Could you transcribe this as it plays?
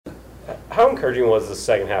How encouraging was the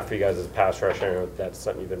second half for you guys as pass rush? I know that's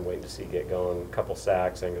something you've been waiting to see get going. A couple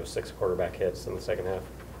sacks, and go 6 quarterback hits in the second half.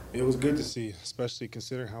 It was good to see, especially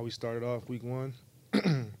considering how we started off week one. I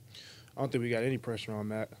don't think we got any pressure on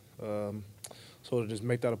that. So to just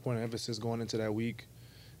make that a point of emphasis going into that week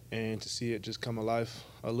and to see it just come alive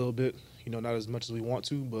a little bit, not as much as we want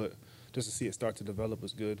to, but just to see it start to develop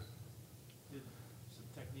is good. Did some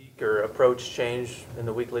technique or approach change in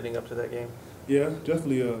the week leading up to that game? Yeah,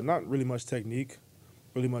 definitely. Not really much technique,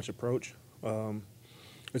 really much approach.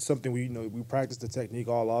 It's something we practiced the technique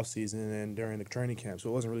all off season and during the training camp. So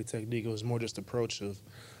it wasn't really technique. It was more just approach of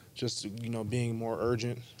just being more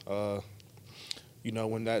urgent. When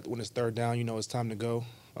it's third down, it's time to go.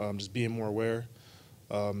 Just being more aware,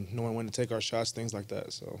 knowing when to take our shots, things like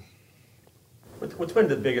that. So. What's been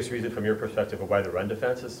the biggest reason from your perspective of why the run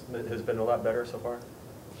defense has been a lot better so far?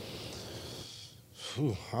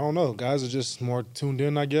 I don't know. Guys are just more tuned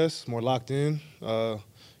in, I guess, more locked in.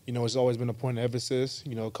 It's always been a point of emphasis.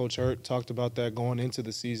 Coach Hurt talked about that going into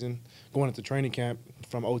the season, going into training camp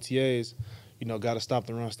from OTAs. Got to stop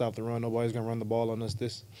the run. Nobody's going to run the ball on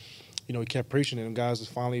us. He kept preaching it, and guys was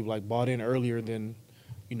finally bought in earlier than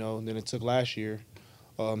it took last year.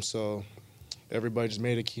 So everybody just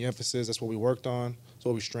made a key emphasis. That's what we worked on. That's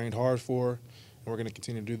what we strained hard for, and we're going to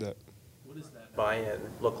continue to do that. What does that buy-in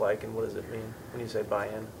look like, and what does it mean when you say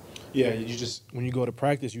buy-in? Yeah, when you go to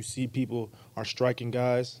practice, you see people are striking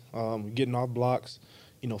guys, getting off blocks,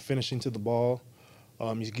 finishing to the ball.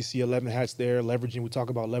 You can see 11 hats there, leveraging. We talk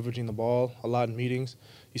about leveraging the ball a lot in meetings.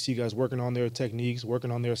 You see guys working on their techniques,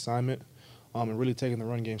 working on their assignment, and really taking the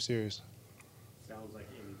run game serious. Sounds like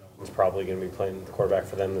Andy Dalton's probably going to be playing the quarterback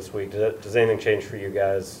for them this week. Does anything change for you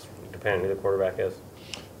guys, depending on who the quarterback is?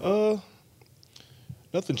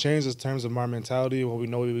 Nothing changed in terms of our mentality, what we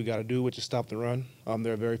know we got to do, which is stop the run.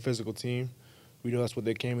 They're a very physical team. We know that's what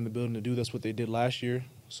they came in the building to do. That's what they did last year.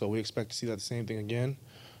 So we expect to see that same thing again.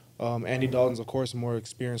 Andy Dalton's, of course, a more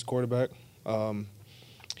experienced quarterback.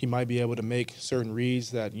 He might be able to make certain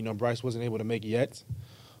reads that, Bryce wasn't able to make yet.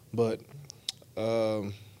 But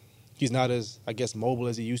he's not as, mobile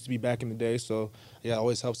as he used to be back in the day. So, yeah, it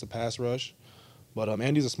always helps the pass rush. But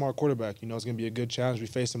Andy's a smart quarterback. It's going to be a good challenge. We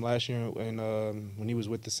faced him last year when he was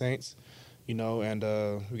with the Saints, and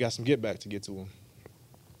we got some get back to get to him.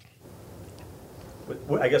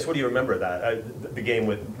 I guess, what do you remember that the game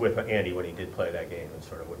with Andy when he did play that game, and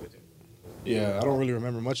sort of what was it? Yeah, I don't really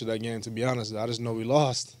remember much of that game, to be honest. I just know we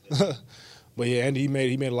lost. But yeah, Andy, he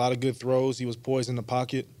made a lot of good throws. He was poised in the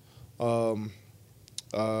pocket.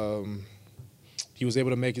 He was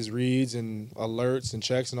able to make his reads and alerts and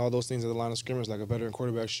checks and all those things at the line of scrimmage like a veteran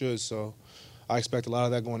quarterback should. So I expect a lot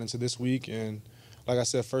of that going into this week. And like I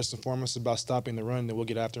said, first and foremost, it's about stopping the run, then we'll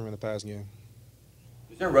get after him in the pass game.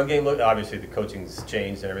 Does their run game look, obviously the coaching's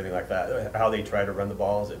changed and everything like that, how they try to run the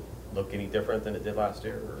ball, does it look any different than it did last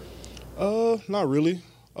year? Or? Not really.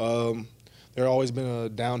 There's always been a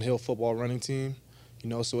downhill football running team,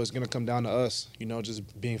 so it's going to come down to us,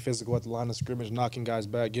 just being physical at the line of scrimmage, knocking guys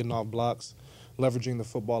back, getting off blocks, leveraging the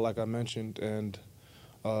football like I mentioned, and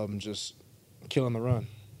just killing the run.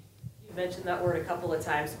 You mentioned that word a couple of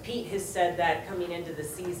times. Pete has said that coming into the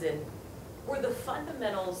season. Were the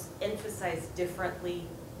fundamentals emphasized differently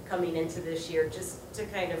coming into this year just to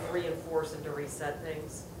kind of reinforce and to reset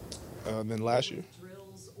things? Than last year?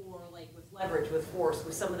 Drills or with leverage, with force,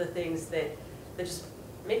 with some of the things that just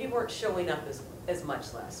maybe weren't showing up as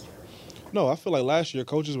much last year? No, I feel like last year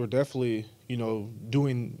coaches were definitely,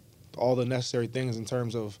 doing all the necessary things in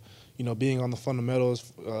terms of, being on the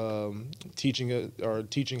fundamentals,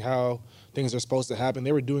 teaching how things are supposed to happen.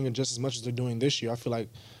 They were doing it just as much as they're doing this year. I feel like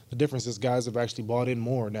the difference is guys have actually bought in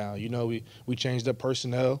more now. We changed up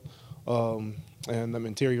personnel and the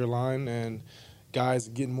interior line, and guys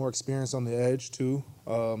getting more experience on the edge too.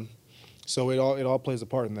 So it all plays a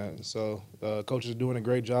part in that. So coaches are doing a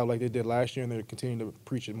great job like they did last year, and they're continuing to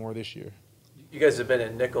preach it more this year. You guys have been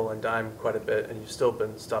in nickel and dime quite a bit, and you've still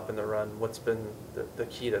been stopping the run. What's been the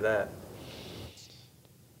key to that?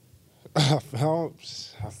 I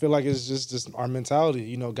feel like it's just our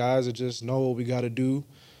mentality. Guys are just know what we got to do.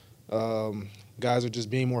 Guys are just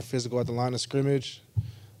being more physical at the line of scrimmage.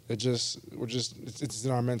 It's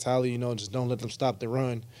in our mentality. Just don't let them stop the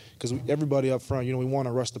run, because everybody up front, we want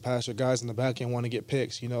to rush the passer. Guys in the back end want to get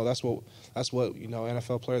picks. That's what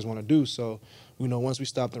NFL players want to do. So once we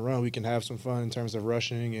stop the run, we can have some fun in terms of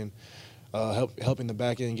rushing and helping the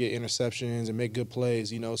back end get interceptions and make good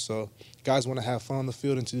plays. So guys want to have fun on the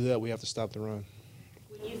field, and to do that, we have to stop the run.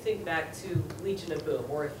 When you think back to Legion of Boom,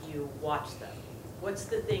 or if you watch them, what's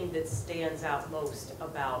the thing that stands out most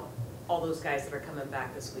about all those guys that are coming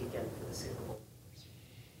back this weekend for the Super Bowl?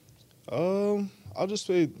 I'll just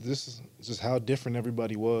say this is just how different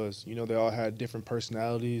everybody was. You know, they all had different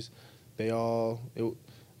personalities. They all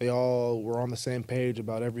they all were on the same page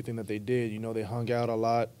about everything that they did. You know, they hung out a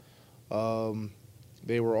lot.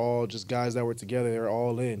 They were all just guys that were together. They were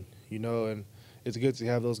all in. You know, and it's good to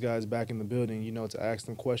have those guys back in the building. You know, to ask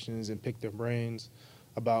them questions and pick their brains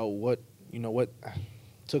about what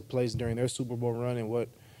took place during their Super Bowl run and what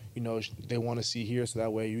they want to see here. So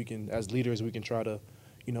that way, we can, as leaders, we can try to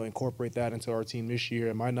incorporate that into our team this year.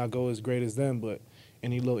 It might not go as great as them, but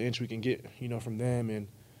any little inch we can get, from them and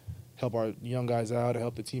help our young guys out,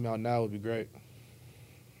 help the team out now would be great.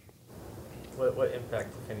 What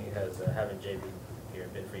impact, if any, has having JB here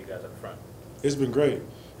been for you guys up front? It's been great.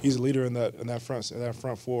 He's a leader in that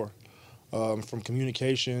front four. From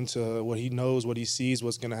communication to what he knows, what he sees,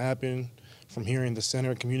 what's going to happen, from hearing the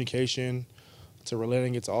center communication to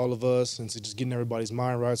relaying it to all of us and to just getting everybody's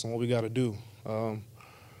mind right on what we got to do.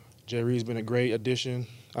 Jerry's been a great addition.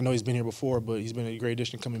 I know he's been here before, but he's been a great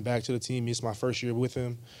addition coming back to the team. It's my first year with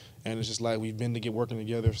him, and it's just like we've been working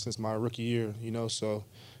together since my rookie year, so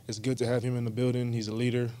it's good to have him in the building. He's a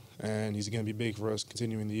leader, and he's going to be big for us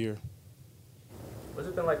continuing the year. What's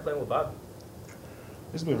it been like playing with Bobby?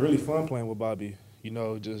 It's been really fun playing with Bobby.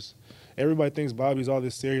 Just everybody thinks Bobby's all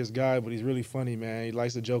this serious guy, but he's really funny, man. He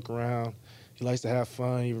likes to joke around. He likes to have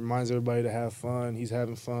fun. He reminds everybody to have fun. He's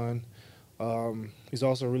having fun. He's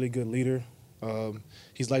also a really good leader.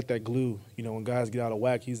 He's like that glue. When guys get out of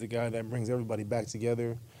whack, he's the guy that brings everybody back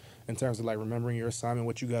together in terms of, like, remembering your assignment,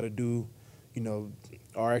 what you got to do,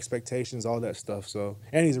 our expectations, all that stuff. So,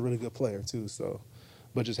 and he's a really good player, too. So,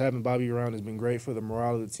 but just having Bobby around has been great for the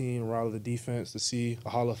morale of the team, morale of the defense, to see a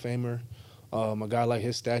Hall of Famer, a guy like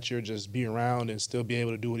his stature, just be around and still be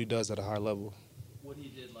able to do what he does at a high level. What he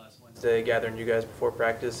did last Wednesday, gathering you guys before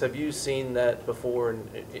practice, have you seen that before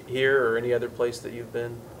here or any other place that you've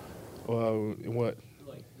been? In what?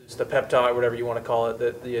 Like just the pep talk, whatever you want to call it,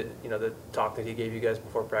 the talk that he gave you guys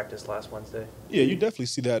before practice last Wednesday. Yeah, you definitely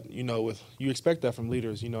see that. You expect that from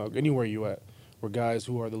leaders. Anywhere you at, where guys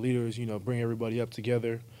who are the leaders, bring everybody up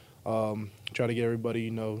together, try to get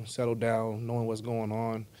everybody, settled down, knowing what's going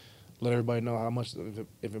on, let everybody know how much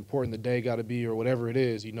if important the day got to be or whatever it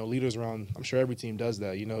is. Leaders around. I'm sure every team does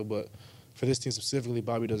that. But for this team specifically,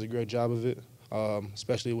 Bobby does a great job of it,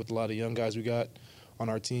 especially with a lot of young guys we got on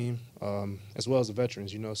our team, as well as the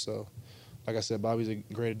veterans, So, like I said, Bobby's a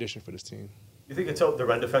great addition for this team. You think it's helped the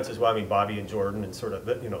run defense as well? I mean, Bobby and Jordan and sort of,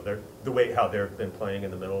 the way how they've been playing in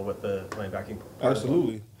the middle with the linebacking.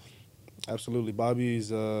 Absolutely. Bobby's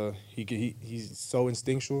he's so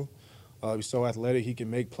instinctual. He's so athletic. He can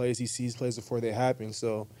make plays. He sees plays before they happen.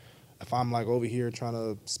 So, if I'm like over here trying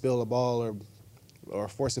to spill a ball or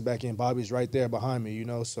force it back in, Bobby's right there behind me.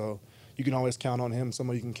 So you can always count on him.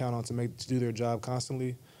 Somebody you can count on to do their job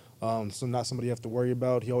constantly. So not somebody you have to worry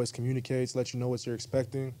about. He always communicates, lets you know what you're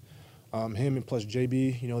expecting. Him and plus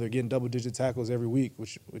JB, they're getting double-digit tackles every week,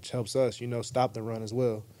 which helps us, stop the run as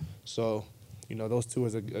well. So, those two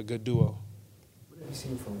is a good duo. What have you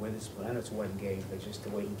seen from Witherspoon? I know it's one game, but just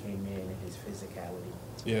the way he came in and his physicality.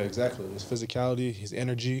 Yeah, exactly. His physicality, his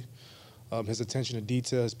energy, his attention to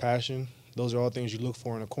detail, his passion. Those are all things you look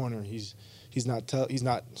for in a corner. He's tough. He's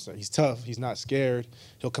not scared.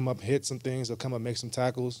 He'll come up, hit some things. He'll come up, make some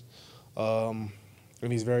tackles. And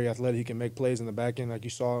he's very athletic. He can make plays in the back end, like you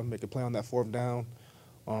saw, make a play on that fourth down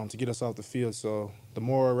to get us off the field. So the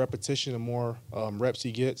more repetition, the more reps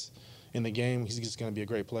he gets in the game, he's just going to be a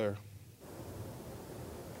great player.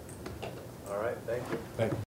 All right, thank you. Thank you.